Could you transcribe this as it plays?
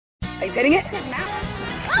Are you getting it?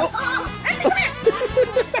 Oh, Andy, come here!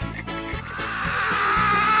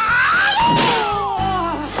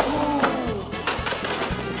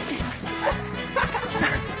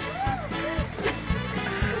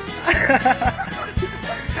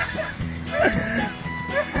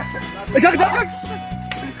 Duck!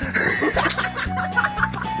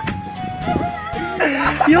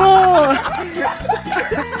 Yo!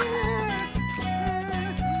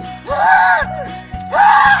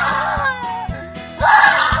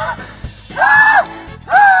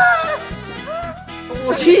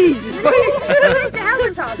 Oh, Jesus! Get your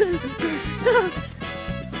helmet on.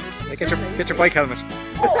 Get your bike helmet.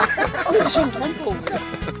 Oh, it's so wonderful.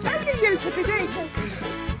 Andy, you took it in.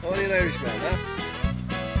 Only an Irishman, huh?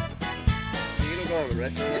 So you don't go on the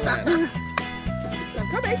rest of the time. I'm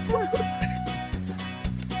coming. I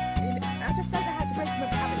just don't know how to make them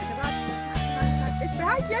happen because it's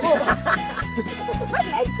behind you. My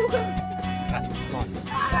legs are going.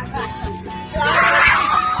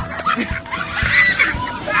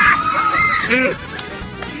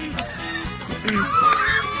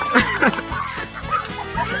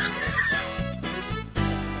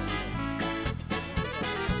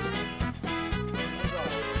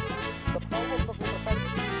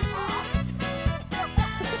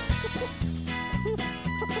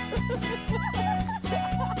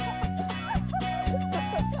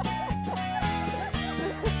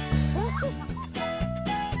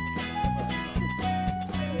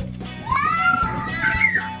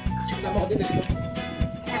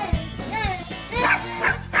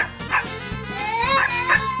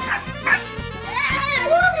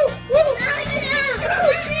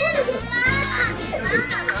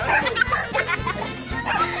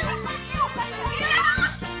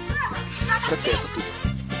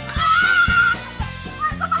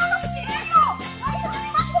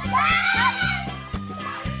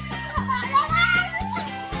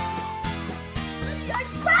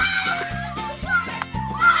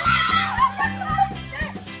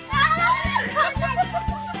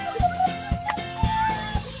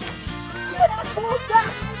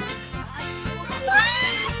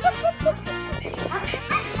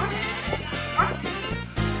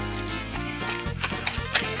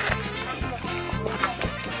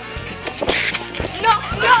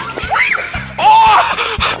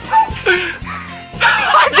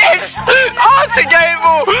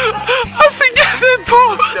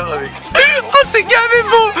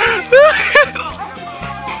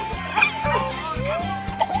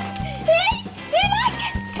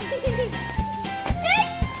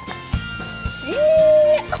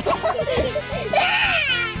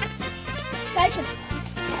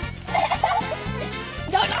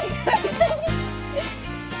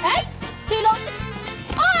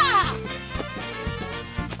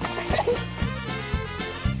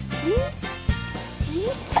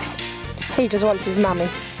 He just wants his mummy.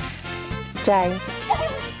 Jane.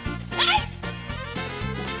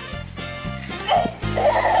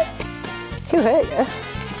 He'll hurt you.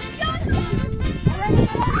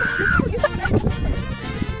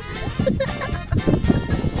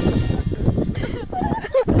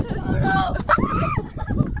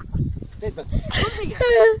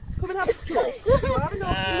 Come and have a kiss.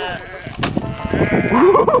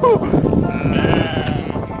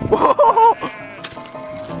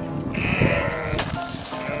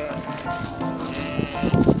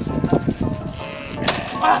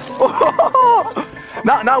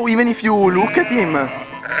 Now even if you look at him.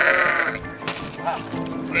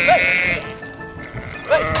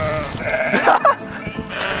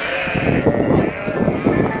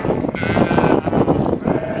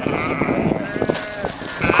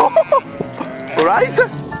 Right?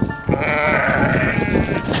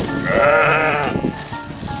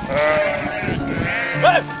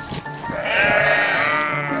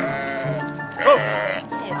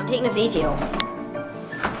 I'm taking a video.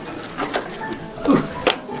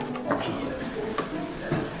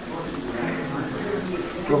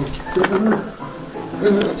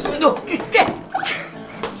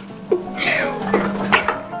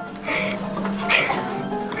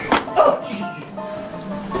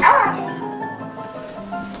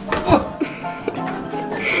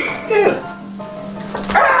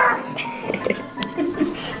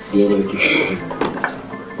 Vieni qui.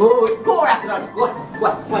 Go after that. Go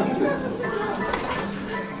on, you do it.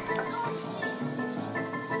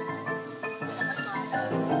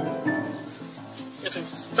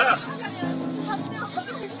 Stop!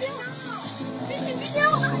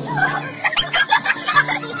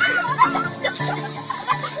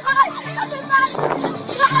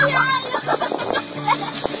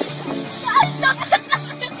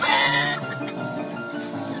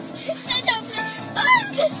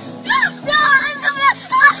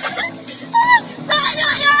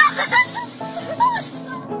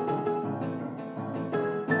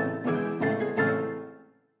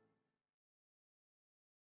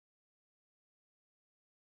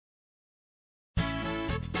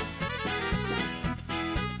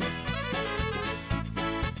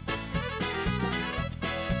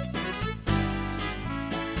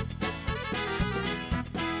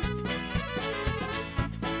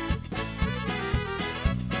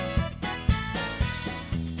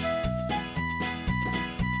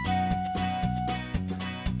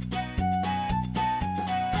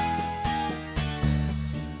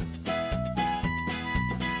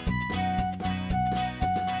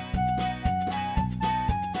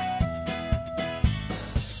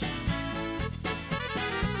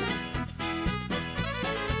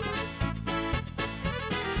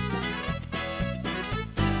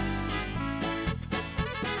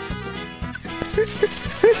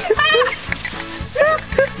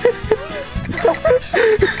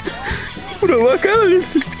 Udah makan.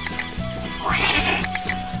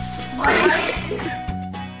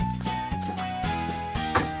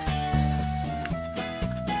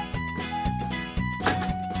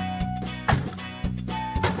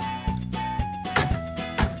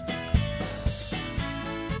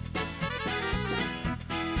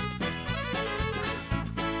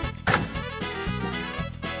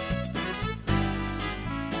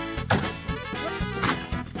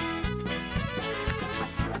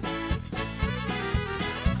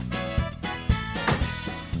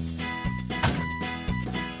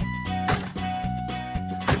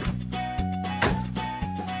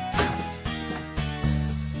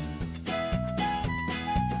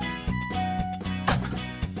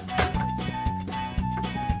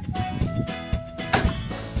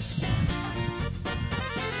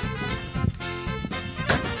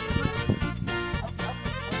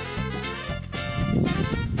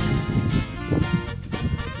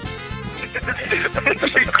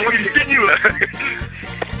 Comment il est nul là.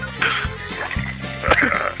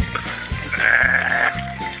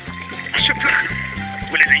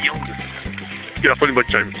 Où est les viandes? Il va prendre une bonne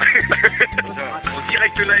time. En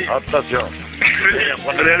direct live. Attention.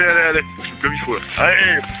 Allez. Comme il faut là.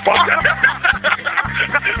 Allez.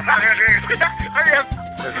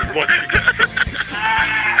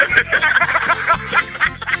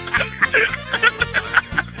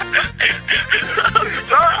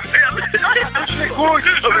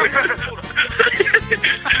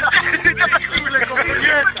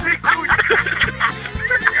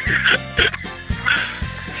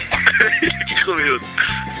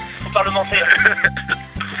 Parlementaire.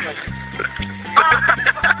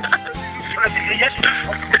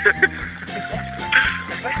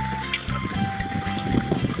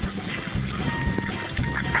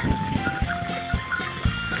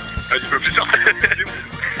 Tu peux plus sortir.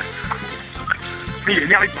 Il est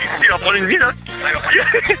énervé. Il va prendre une vie là.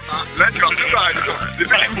 Là tu vas plus pareil. C'est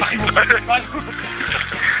pareil.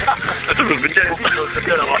 Attends, je me tiens. C'est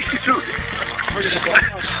bien là-bas.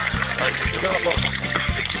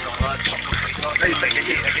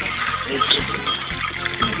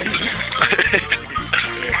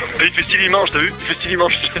 Il fait style immense, t'as vu? Il fait style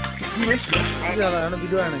immense.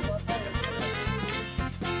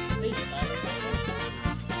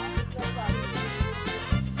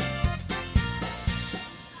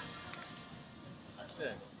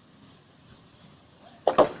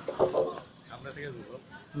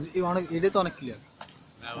 এটা তো অনেক clear.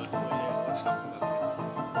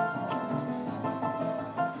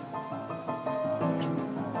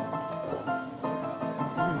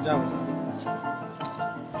 যাও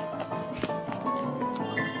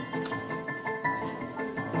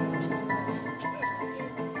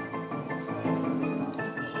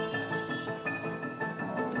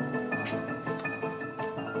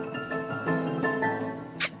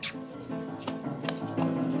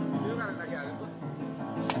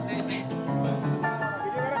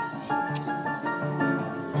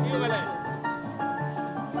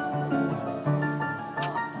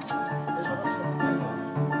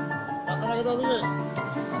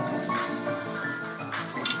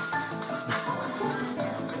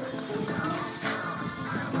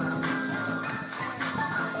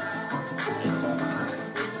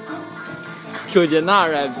Köyden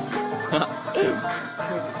Arabs.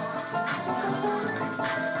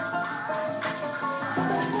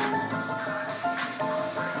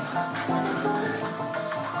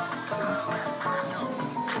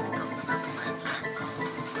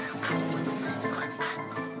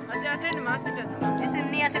 Jisim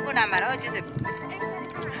niye se kuna maro jisim.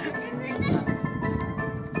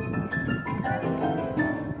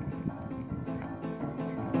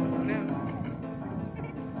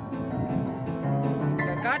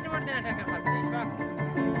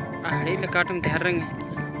 Ahli katum tereng.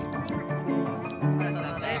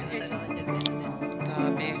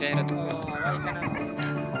 Tapi gairah tu.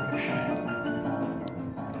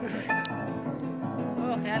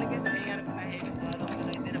 Oh, ख्याल के नहीं यार है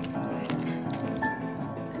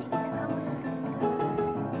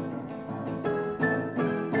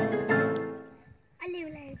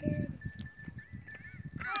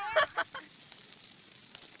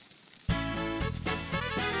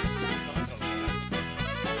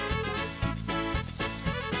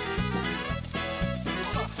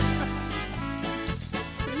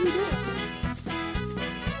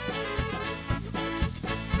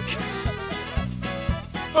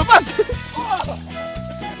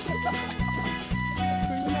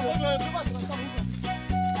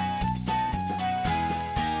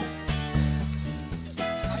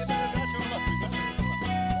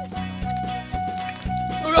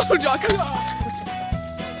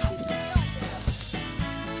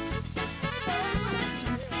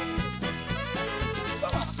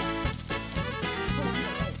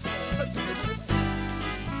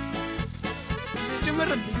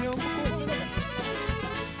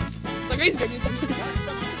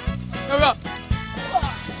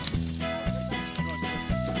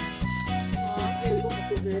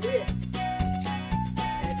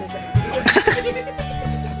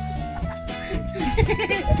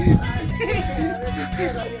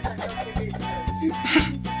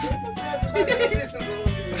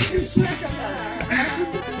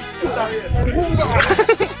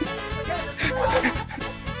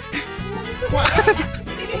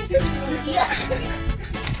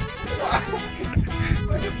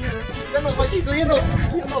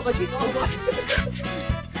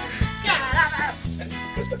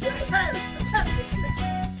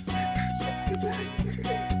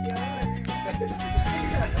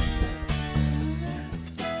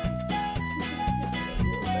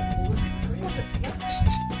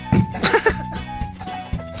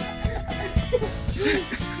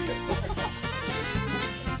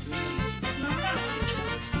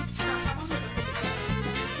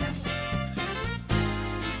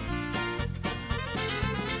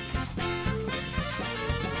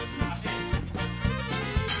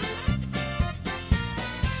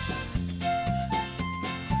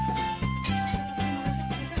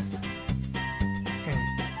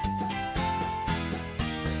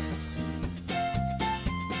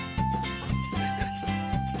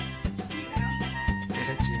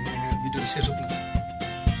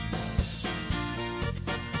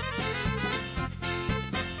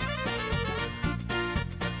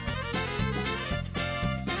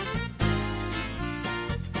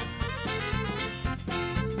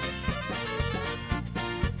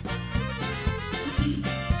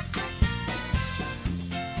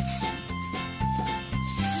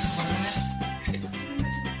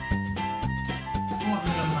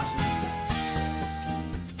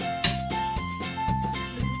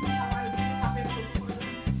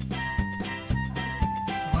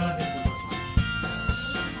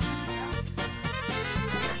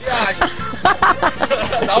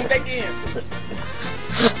Dá um peguinho.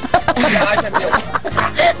 Relaxa, meu.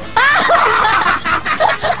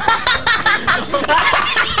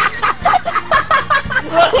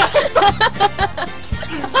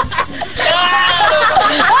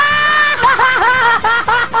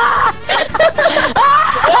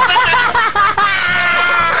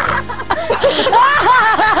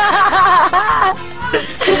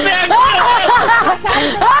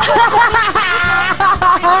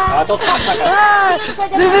 Tô saca, cara.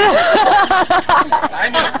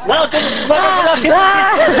 Não, tem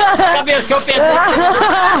cabeça que eu pensei.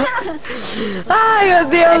 Ai, meu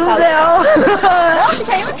Deus do céu.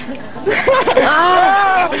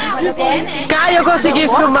 Cara, eu consegui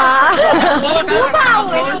filmar.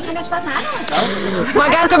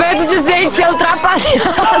 Mas com medo de dizer ser ultrapassado.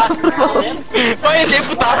 Foi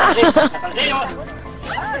deputado.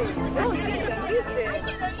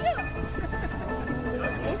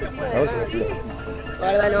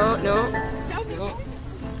 Guarda, no, no.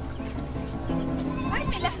 ¡Ay,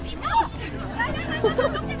 me lastimó!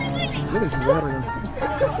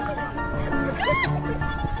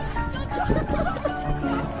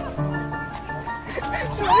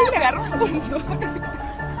 ¡Ay, me agarró un punto!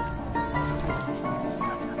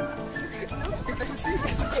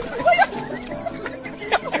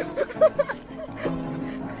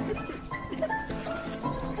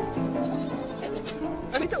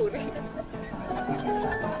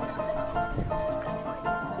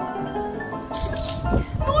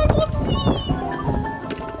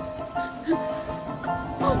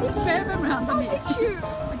 Oh, it's fair, but I'm on the beach.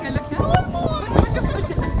 Okay, look now.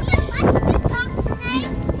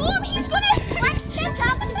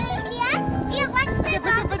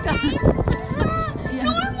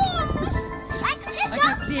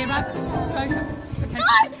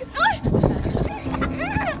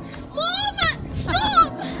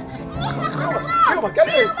 Calma,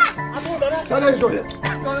 cadê? Sai daí, Julieta.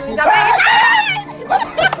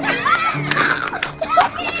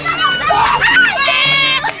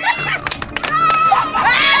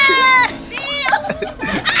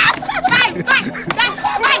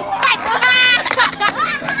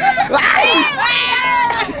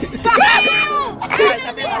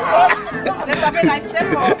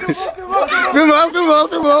 Filmou.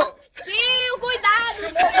 Tio, cuidado!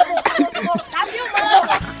 Tá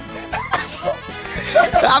filmando!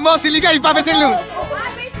 Amor, se liga aí pra ver se ele não...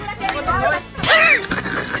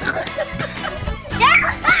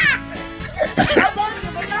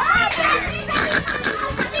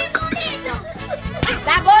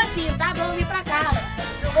 Tá bom, vem pra cá.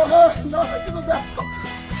 Não, aqui não dá.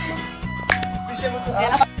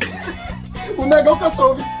 O negão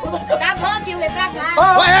cansou. Tá bom, tio, vem pra cá.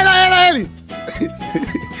 Ele!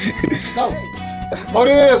 Não,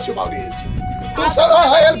 Maurício. Tu sabe,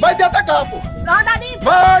 ele vai te atacar, pô. Não, Dani.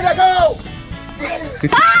 Vai, negão!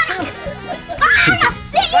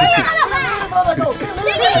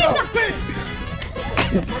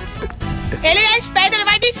 Ele é esperto, ele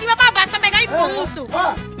vai de cima pra baixo pra pegar impulso.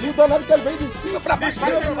 E o danado que ele vem de cima pra baixo.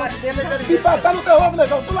 Se bater no teu ovo,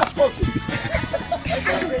 negão, tu lascou-se.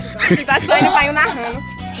 Tá saindo o pai narrando.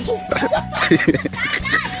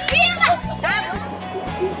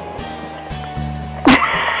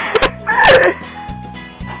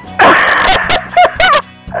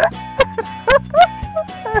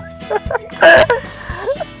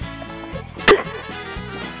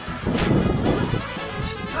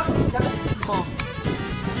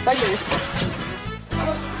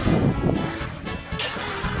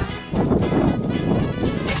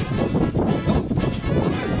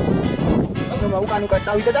 Bukan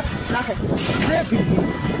tahu itu dah. Nah.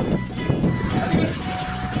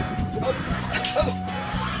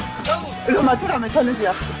 Lu matu dah macam ni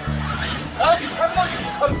dia.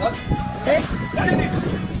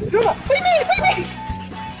 Lu mah, pergi.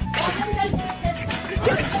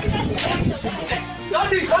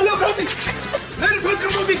 Kalau. Lain suatu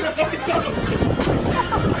mobil kalau.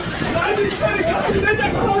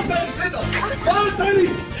 Sorry.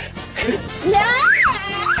 Ya.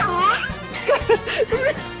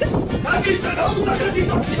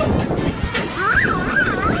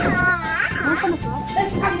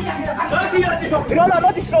 Roma,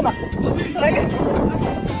 mati Roma.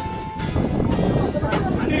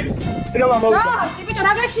 Roma mau. Ini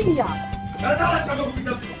cara gasinnya.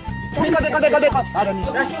 Beko. Ada nih.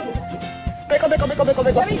 Beko.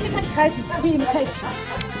 Tapi sih kan sekali di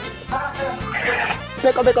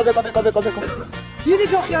Beko. Jullie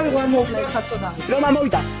toch jullie gewoon mogelijk gaat zo dan. Roma mau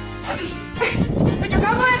dah. Weet je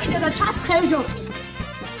wel waar je dat chast geeft ook niet.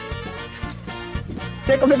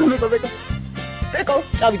 Beko.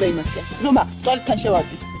 Sabi dah mas. Roma, call kan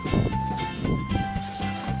shawati.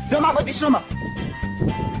 Roma mati Roma.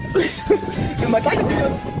 Roma tadi.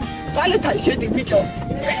 Kalau tak shit video.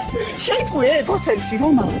 Shit gue, kau seri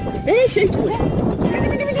Roma. Shit gue.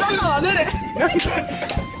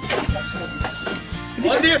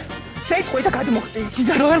 Hadi. Shit gue tak ada mukti.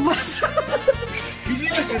 Kita roer pas.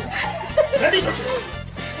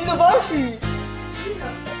 Ini bashi.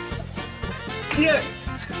 Hier.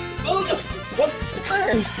 Auto.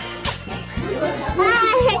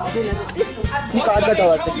 Muka agak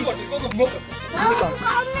tawat.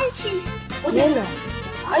 Nela.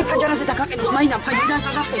 Ay, pajaran sa takak ito. May na, pajaran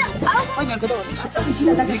takak ito. Ay, may katawa.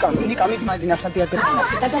 Ini kami di Madinah sampai ke.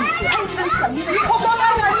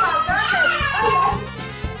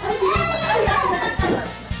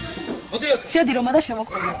 Siya di Roma da siya mo.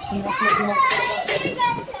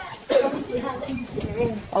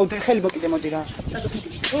 Au te helbo que te motirá.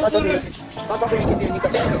 Tata feliz que tiene que.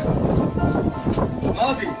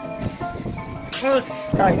 Hadi.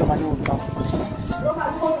 Cai no manu.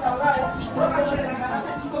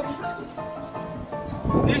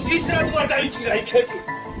 İsra duvarda içine iketi.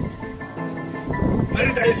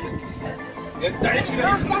 Meri dayı. Dayı içine.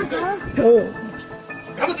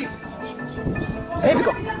 Kapatın. Hey,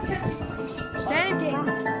 Beko.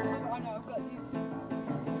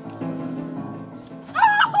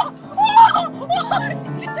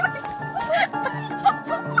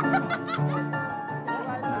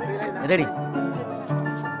 Ready?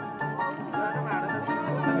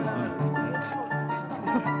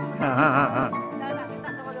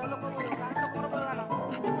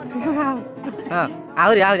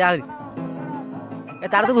 ଆହୁରି ଏ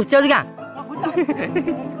ତାର ତ ଘୁଚି ଯାଉଛି ଗାଁ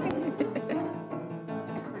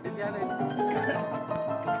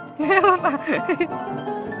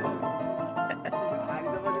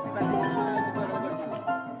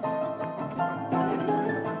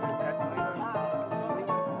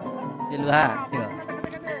ha. Tengok.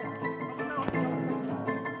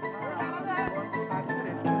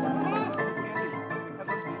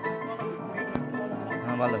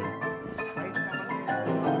 Ha, balon.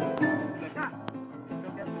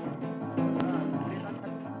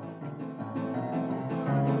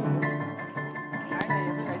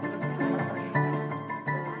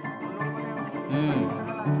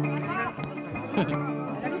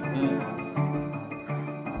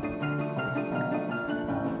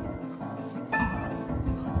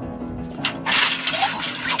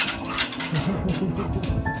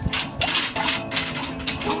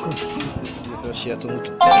 Siat muito.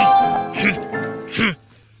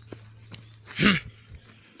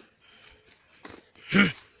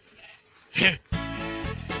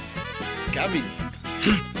 Gavin.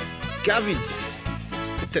 Gavin.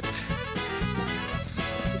 Peut-être.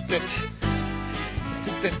 Peut-être.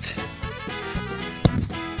 Peut-être.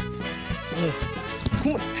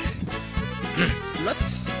 Kom maar. Las.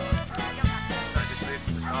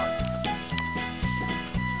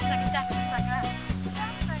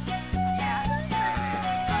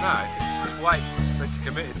 No, just wait for it to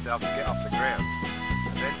commit itself to get off the ground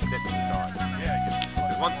and then step to the side. Yeah,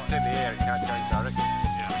 because once it's in the air it can't change direction.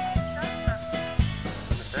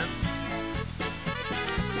 Understand?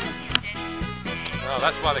 Oh,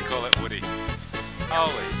 that's why they call it Woody.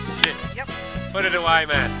 Holy shit. Yep. Put it away,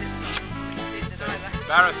 man. It's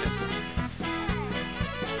embarrassing.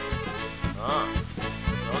 Oh.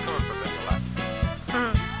 We're all coming from a bit of that.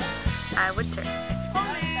 I would too.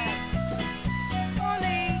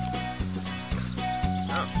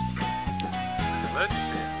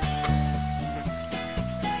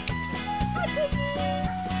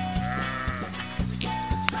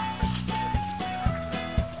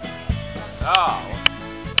 Oh.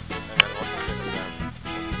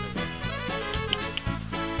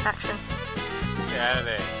 Action. Get out of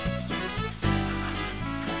there.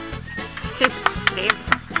 Steve.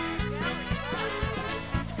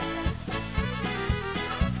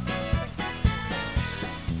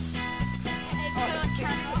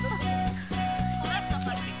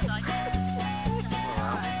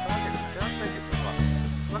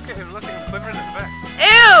 Look at him quivering at the back.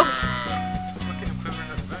 Ew! Look at him quivering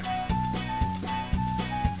at the back.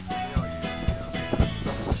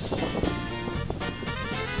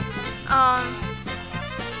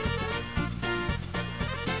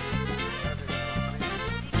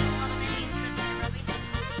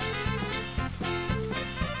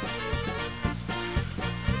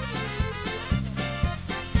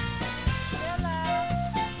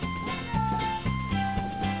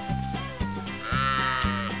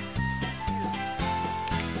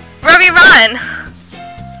 Robbie, run!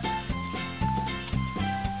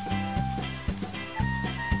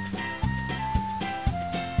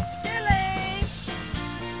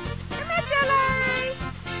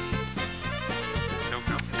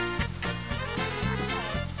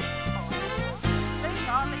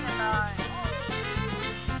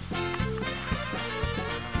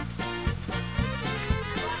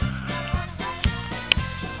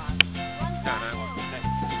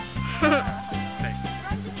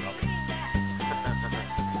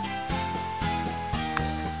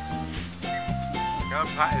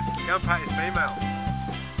 Go and pat his female.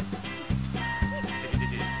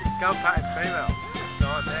 Go and pat his female.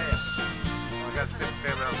 Right there. Oh, I got to spit the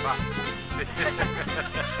female back.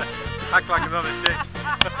 Act like another chick.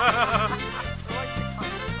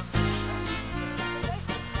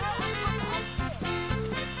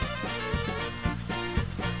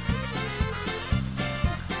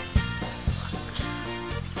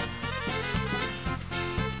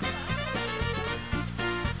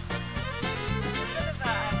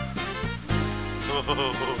 We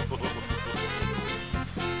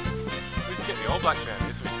should get the old black man.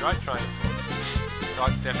 This was great training for him.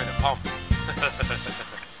 Side step in a pump.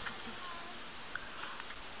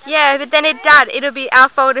 Yeah, but then it'll be our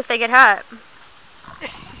fault if they get hurt.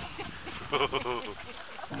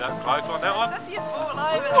 That close on that one? That's your fault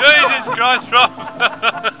over. Jesus Christ, Rob!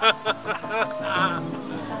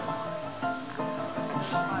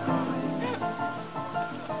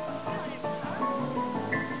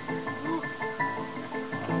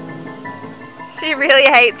 She really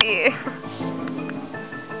hates you.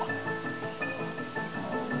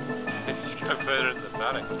 She's go further into the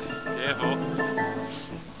paddock. Careful.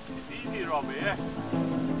 It's easy, Robbie, yeah?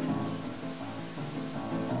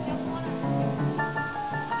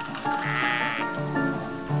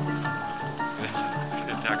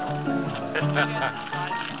 Good tackle.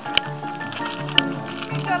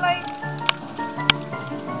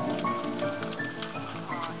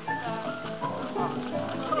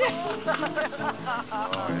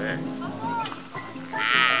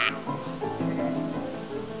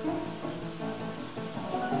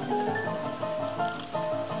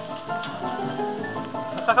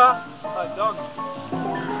 Dog.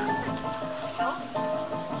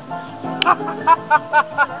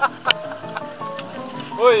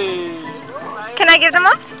 Can I give them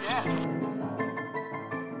up?